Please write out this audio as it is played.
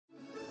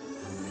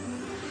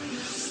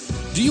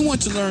Do you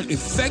want to learn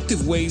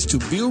effective ways to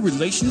build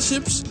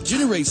relationships,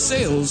 generate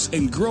sales,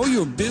 and grow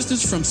your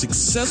business from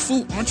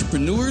successful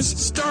entrepreneurs,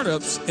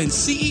 startups, and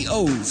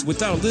CEOs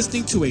without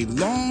listening to a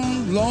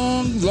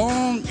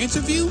long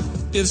interview?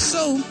 If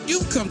so,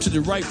 you've come to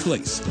the right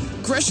place.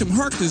 Gresham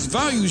Harkless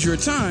values your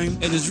time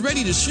and is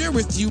ready to share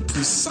with you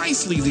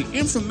precisely the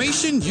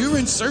information you're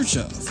in search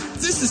of.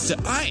 This is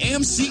the I Am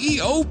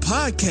CEO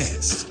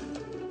podcast.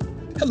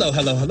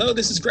 Hello.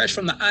 This is Gresh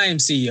from the I Am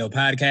CEO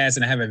podcast,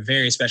 and I have a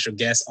very special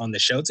guest on the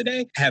show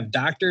today. I have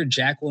Dr.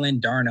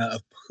 Jacqueline Darna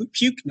of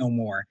Puke No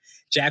More.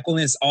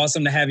 Jacqueline, it's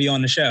awesome to have you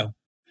on the show.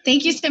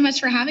 Thank you so much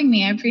for having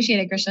me. I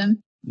appreciate it,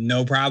 Gresham.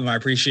 No problem. I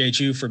appreciate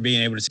you for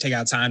being able to take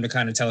out time to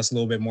kind of tell us a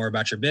little bit more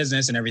about your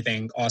business and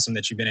everything awesome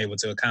that you've been able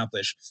to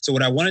accomplish. So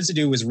what I wanted to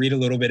do was read a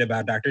little bit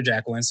about Dr.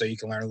 Jacqueline so you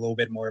can learn a little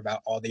bit more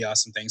about all the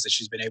awesome things that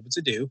she's been able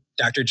to do.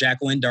 Dr.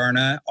 Jacqueline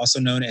Darna, also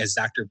known as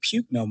Dr.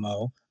 Puke No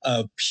More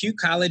of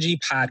Pukology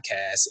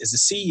Podcast, is the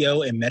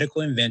CEO and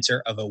medical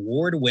inventor of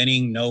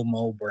award-winning No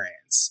Mo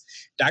brands.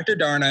 Dr.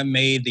 Darna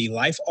made the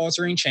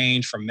life-altering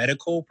change from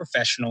medical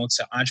professional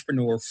to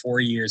entrepreneur 4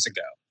 years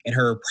ago. And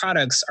her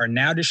products are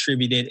now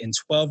distributed in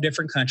 12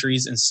 different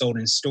countries and sold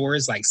in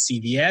stores like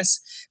CVS,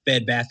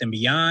 Bed Bath &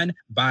 Beyond,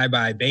 Bye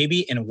Bye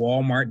Baby, and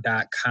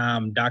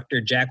Walmart.com. Dr.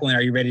 Jacqueline,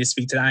 are you ready to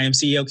speak to the I Am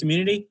CEO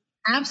community?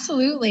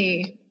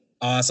 Absolutely.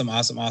 Awesome.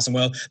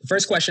 Well, the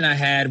first question I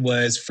had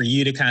was for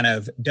you to kind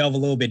of delve a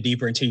little bit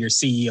deeper into your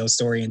CEO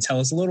story and tell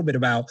us a little bit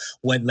about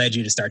what led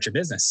you to start your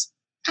business.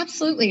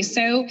 Absolutely.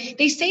 So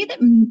they say that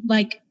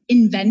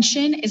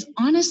invention is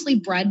honestly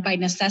bred by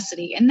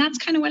necessity. And that's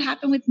kind of what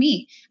happened with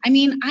me. I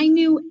mean, I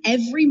knew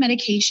every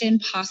medication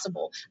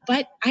possible,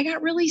 but I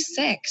got really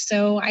sick.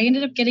 So I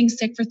ended up getting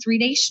sick for 3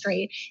 days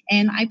straight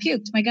and I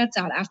puked my guts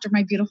out after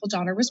my beautiful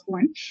daughter was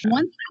born.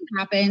 Once that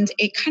happened,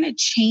 it kind of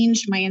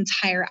changed my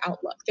entire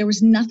outlook. There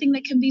was nothing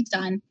that could be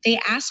done. They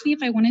asked me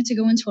if I wanted to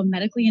go into a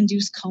medically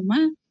induced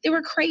coma. They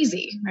were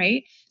crazy,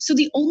 right? So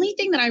the only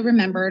thing that I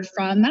remembered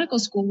from medical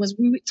school was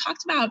we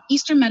talked about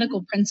Eastern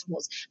medical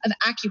principles of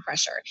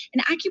acupressure.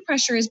 And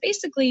acupressure is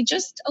basically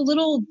just a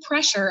little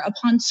pressure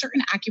upon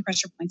certain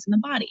acupressure points in the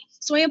body.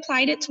 So I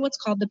applied it to what's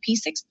called the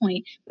P6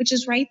 point, which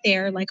is right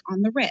there, like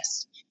on the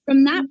wrist.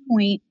 From that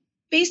point,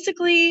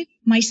 basically,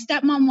 my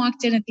stepmom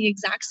walked in at the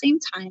exact same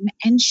time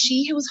and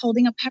she was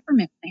holding a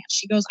peppermint plant.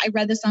 She goes, I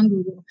read this on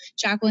Google.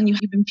 Jacqueline, you've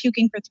been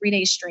puking for 3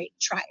 days straight.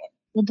 Try it.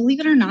 Well, believe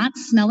it or not,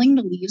 smelling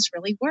the leaves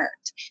really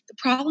worked. The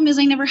problem is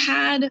I never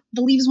had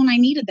the leaves when I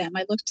needed them.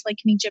 I looked like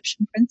an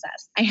Egyptian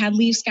princess. I had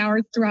leaves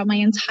scoured throughout my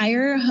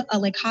entire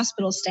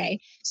hospital stay.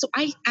 So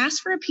I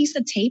asked for a piece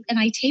of tape and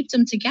I taped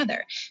them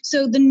together.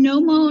 So the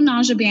No Mo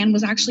Nausea Band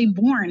was actually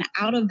born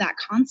out of that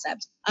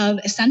concept of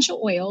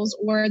essential oils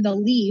or the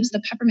leaves,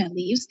 the peppermint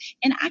leaves,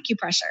 and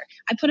acupressure.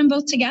 I put them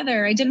both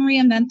together. I didn't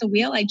reinvent the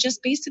wheel. I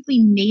just basically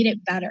made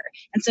it better.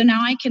 And so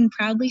now I can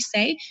proudly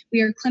say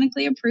we are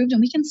clinically approved and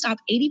we can stop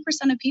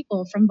 80% of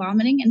people from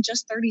vomiting in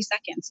just 30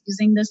 seconds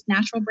using this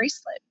natural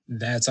bracelet.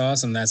 That's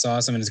awesome.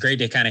 And it's great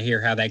to kind of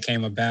hear how that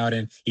came about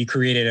and you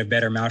created a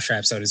better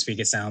mousetrap, so to speak,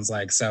 it sounds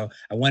like. So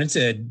I wanted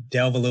to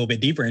delve a little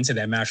bit deeper into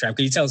that mousetrap.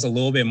 Could you tell us a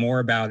little bit more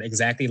about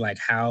exactly like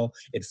how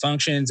it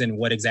functions and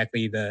what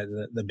exactly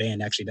the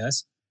band actually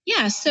does?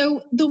 Yeah,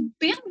 so the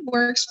band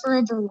works for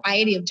a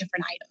variety of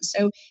different items.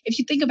 So if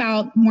you think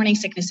about morning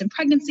sickness in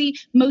pregnancy,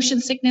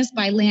 motion sickness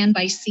by land,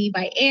 by sea,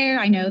 by air,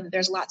 I know that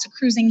there's lots of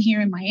cruising here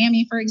in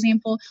Miami, for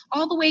example,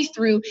 all the way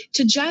through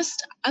to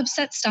just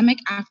upset stomach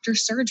after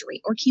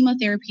surgery or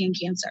chemotherapy and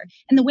cancer.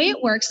 And the way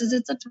it works is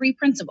it's a 3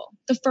 principle.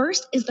 The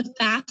first is the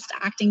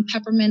fast-acting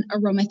peppermint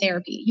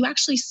aromatherapy. You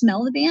actually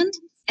smell the band,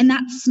 and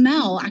that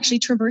smell actually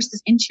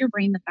traverses into your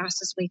brain the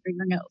fastest way through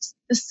your nose.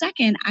 The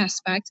second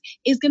aspect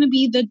is going to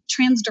be the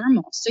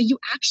transdermal. So you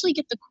actually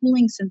get the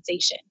cooling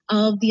sensation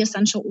of the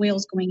essential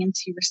oils going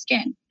into your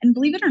skin. And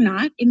believe it or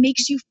not, it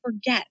makes you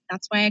forget.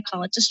 That's why I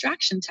call it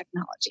distraction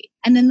technology.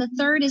 And then the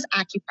third is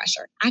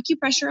acupressure.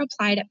 Acupressure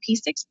applied at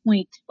P6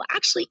 point will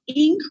actually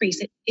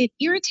increase it. It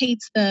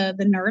irritates the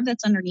nerve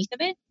that's underneath of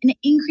it, and it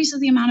increases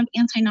the amount of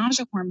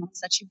anti-nausea hormones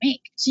that you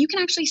make. So you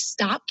can actually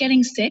stop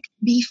getting sick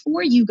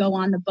before you go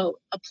on the boat,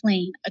 a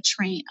plane, a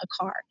train, a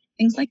car,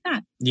 things like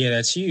that. Yeah,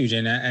 that's huge.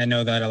 And I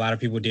know that a lot of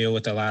people deal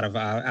with a lot of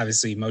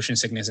obviously motion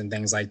sickness and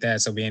things like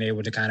that. So being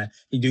able to kind of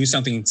do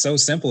something so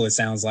simple, it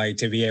sounds like,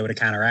 to be able to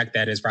counteract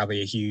that is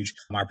probably a huge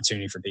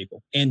opportunity for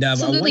people. And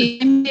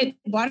absolutely. I made it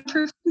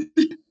waterproof.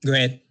 Go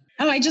ahead.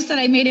 Oh, I just said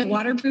I made it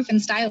waterproof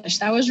and stylish.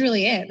 That was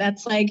really it.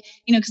 That's like,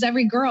 because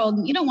every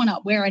girl, you don't want to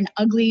wear an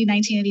ugly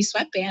 1980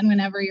 sweatband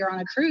whenever you're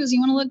on a cruise. You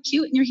want to look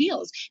cute in your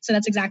heels. So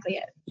that's exactly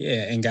it.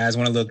 Yeah. And guys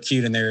want to look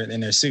cute in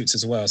their suits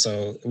as well.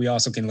 So we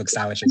also can look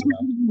stylish as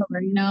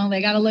well.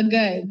 They got to look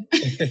good.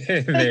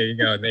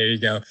 There you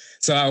go.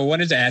 So I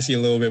wanted to ask you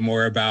a little bit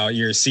more about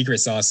your secret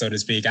sauce, so to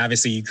speak.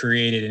 Obviously, you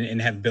created and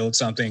have built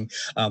something,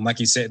 like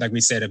we said,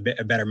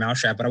 a better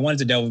mousetrap. But I wanted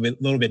to delve a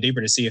little bit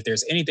deeper to see if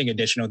there's anything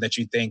additional that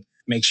you think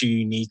makes you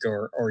unique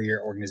or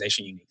your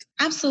organization unique.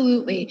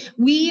 Absolutely.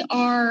 We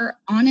are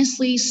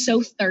honestly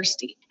so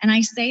thirsty. And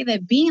I say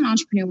that being an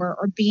entrepreneur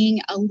or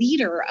being a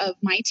leader of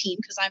my team,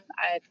 because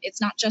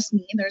it's not just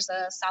me, there's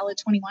a solid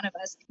 21 of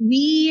us.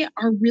 We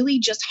are really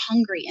just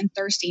hungry and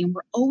thirsty, and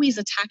we're always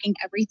attacking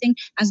everything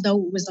as though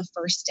it was the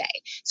first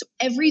day. So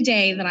every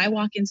day that I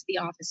walk into the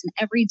office and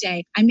every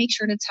day I make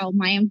sure to tell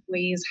my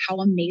employees how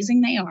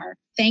amazing they are,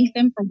 thank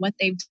them for what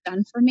they've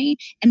done for me.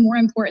 And more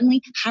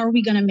importantly, how are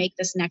we going to make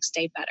this next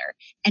day better?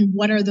 And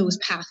what are those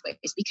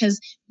pathways? Because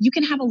you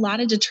can have a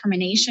lot of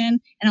determination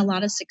and a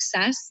lot of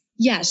success.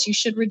 Yes, you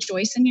should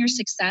rejoice in your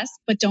success,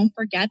 but don't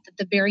forget that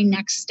the very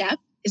next step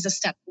is a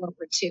step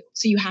forward too.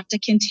 So you have to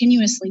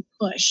continuously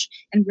push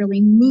and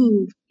really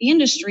move the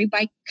industry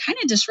by kind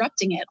of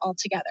disrupting it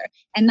altogether.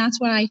 And that's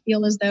what I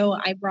feel as though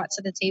I brought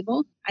to the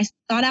table. I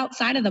thought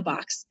outside of the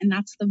box, and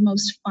that's the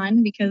most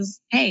fun because,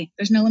 hey,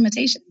 there's no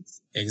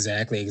limitations.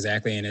 Exactly.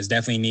 And it's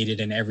definitely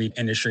needed in every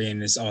industry.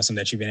 And it's awesome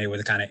that you've been able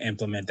to kind of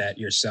implement that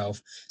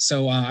yourself.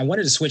 So I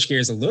wanted to switch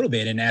gears a little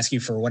bit and ask you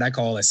for what I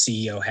call a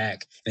CEO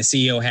hack. And a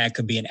CEO hack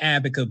could be an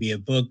app, it could be a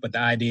book, but the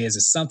idea is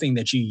it's something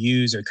that you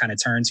use or kind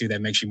of turn to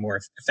that makes you more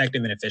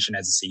effective and efficient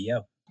as a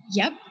CEO.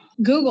 Yep.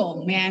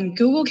 Google, man.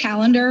 Google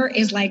Calendar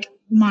is like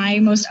my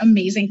most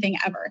amazing thing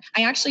ever.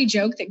 I actually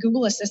joke that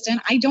Google Assistant,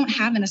 I don't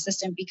have an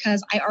assistant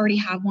because I already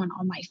have one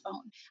on my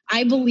phone.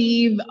 I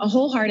believe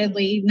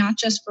wholeheartedly, not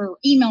just for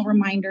email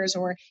reminders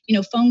or,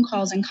 phone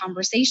calls and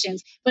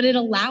conversations, but it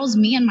allows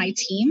me and my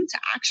team to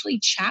actually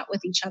chat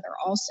with each other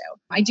also.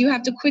 I do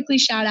have to quickly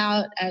shout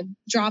out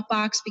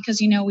Dropbox because,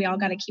 we all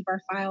got to keep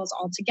our files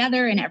all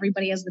together and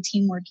everybody has the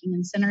team working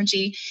in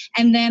synergy.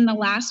 And then the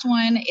last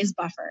one is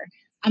Buffer.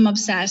 I'm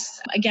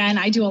obsessed. Again,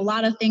 I do a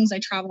lot of things. I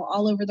travel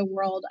all over the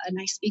world and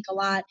I speak a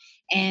lot.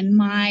 And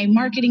my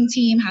marketing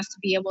team has to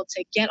be able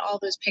to get all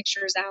those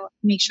pictures out,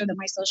 make sure that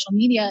my social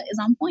media is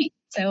on point.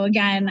 So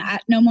again,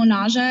 at No Mo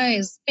Nausea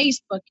is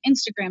Facebook,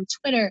 Instagram,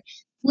 Twitter,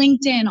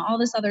 LinkedIn, all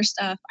this other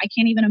stuff. I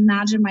can't even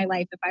imagine my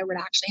life if I were to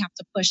actually have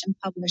to push and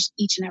publish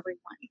each and every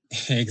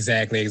one.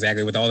 Exactly.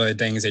 With all the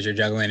things that you're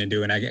juggling and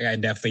doing, I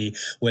definitely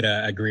would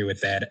agree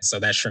with that. So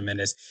that's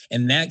tremendous.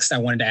 And next, I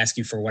wanted to ask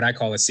you for what I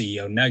call a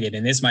CEO nugget.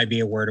 And this might be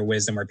a word of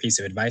wisdom or piece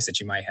of advice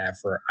that you might have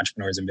for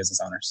entrepreneurs and business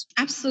owners.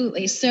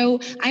 Absolutely. So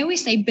I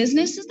always say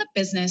business is the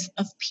business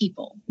of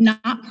people,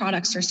 not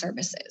products or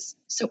services.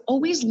 So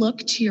always look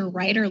to your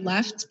right or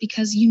left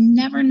because you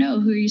never know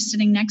who you're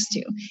sitting next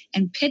to,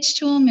 and pitch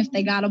to them if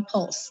they got a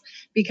pulse.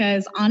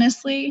 Because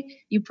honestly,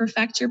 you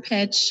perfect your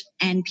pitch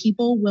and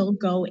people will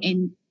go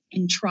in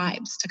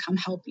tribes to come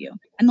help you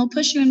and they'll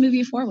push you and move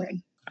you forward.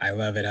 I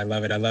love it.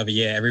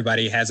 Yeah,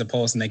 everybody has a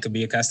pulse and they could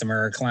be a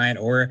customer or a client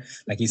or,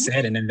 like you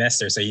said, an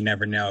investor. So you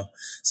never know.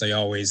 So you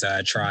always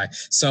try.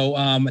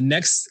 So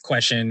next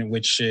question,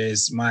 which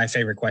is my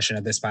favorite question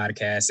of this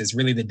podcast, is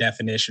really the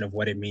definition of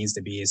what it means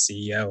to be a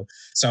CEO.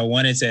 So I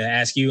wanted to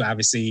ask you,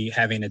 obviously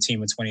having a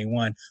team of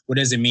 21, what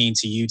does it mean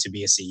to you to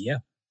be a CEO?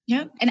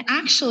 Yep. And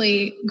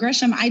actually,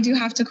 Gresham, I do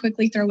have to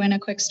quickly throw in a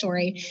quick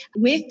story.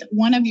 With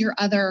one of your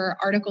other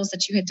articles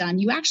that you had done,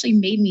 you actually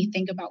made me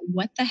think about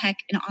what the heck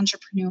an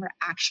entrepreneur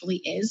actually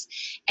is.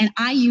 And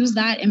I use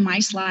that in my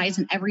slides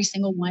and every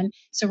single one.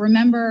 So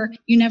remember,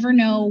 you never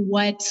know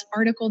what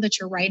article that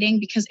you're writing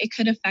because it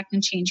could affect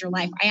and change your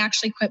life. I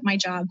actually quit my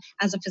job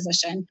as a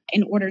physician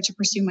in order to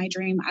pursue my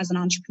dream as an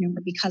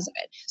entrepreneur because of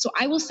it. So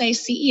I will say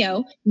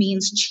CEO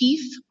means Chief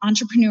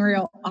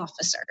Entrepreneurial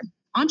Officer.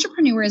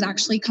 Entrepreneur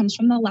actually comes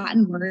from the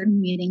Latin word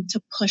meaning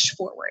to push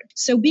forward.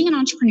 So being an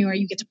entrepreneur,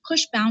 you get to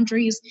push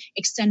boundaries,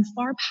 extend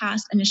far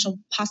past initial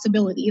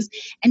possibilities,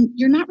 and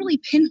you're not really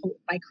pinholed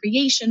by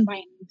creation,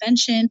 by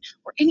invention,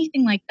 or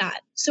anything like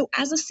that. So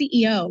as a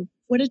CEO,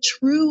 what a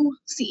true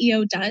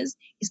CEO does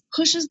is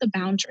pushes the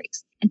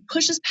boundaries and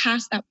pushes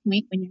past that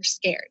point when you're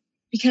scared,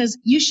 because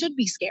you should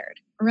be scared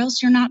or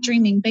else you're not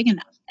dreaming big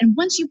enough. And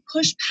once you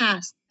push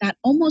past that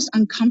almost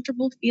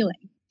uncomfortable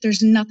feeling,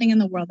 there's nothing in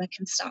the world that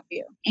can stop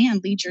you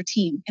and lead your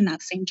team in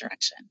that same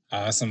direction.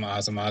 Awesome.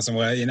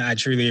 Well, I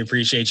truly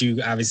appreciate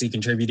you obviously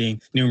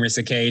contributing numerous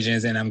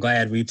occasions, and I'm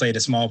glad we played a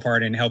small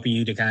part in helping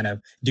you to kind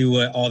of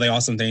do all the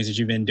awesome things that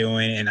you've been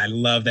doing. And I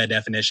love that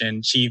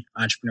definition, Chief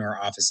Entrepreneur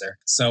Officer.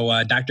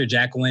 So Dr.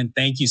 Jacqueline,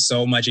 thank you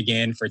so much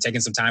again for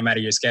taking some time out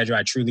of your schedule.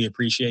 I truly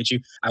appreciate you.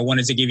 I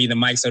wanted to give you the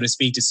mic, so to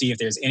speak, to see if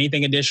there's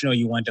anything additional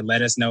you want to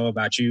let us know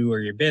about you or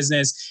your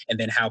business, and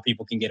then how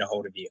people can get a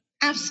hold of you.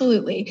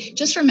 Absolutely.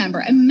 Just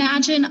remember,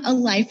 imagine a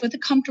life with a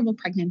comfortable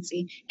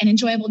pregnancy, an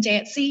enjoyable day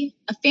at sea,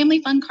 a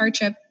family fun car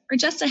trip, or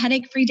just a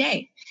headache-free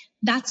day.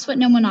 That's what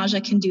No Mo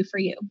Nausea can do for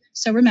you.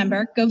 So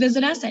remember, go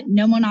visit us at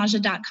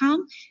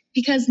nomonausea.com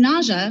because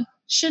nausea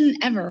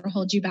shouldn't ever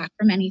hold you back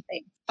from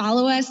anything.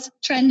 Follow us,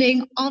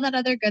 trending, all that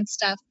other good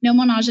stuff.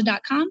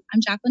 nomonausea.com. I'm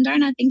Jacqueline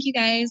Darna. Thank you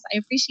guys. I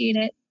appreciate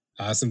it.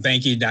 Awesome.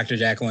 Thank you, Dr.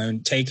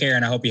 Jacqueline. Take care,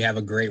 and I hope you have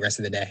a great rest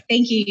of the day.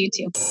 Thank you, you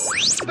too.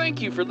 Thank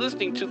you for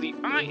listening to the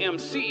I Am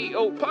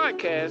CEO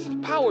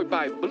podcast powered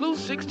by Blue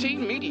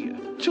 16 Media.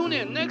 Tune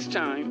in next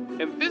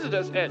time and visit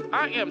us at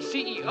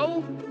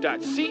imceo.co.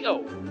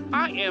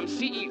 I Am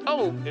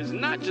CEO is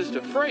not just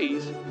a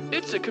phrase,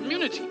 it's a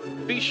community.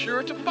 Be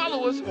sure to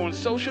follow us on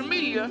social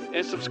media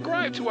and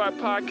subscribe to our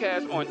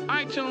podcast on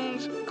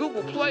iTunes,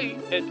 Google Play,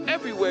 and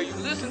everywhere you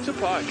listen to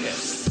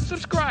podcasts.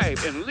 Subscribe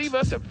and leave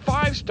us a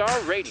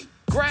 5-star rating.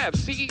 Grab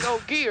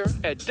CEO Gear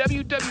at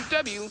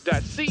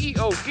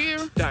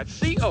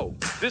www.ceogear.co.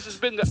 This has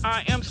been the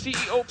I Am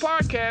CEO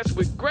podcast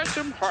with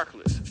Gresham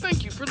Harkless.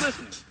 Thank you for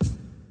listening.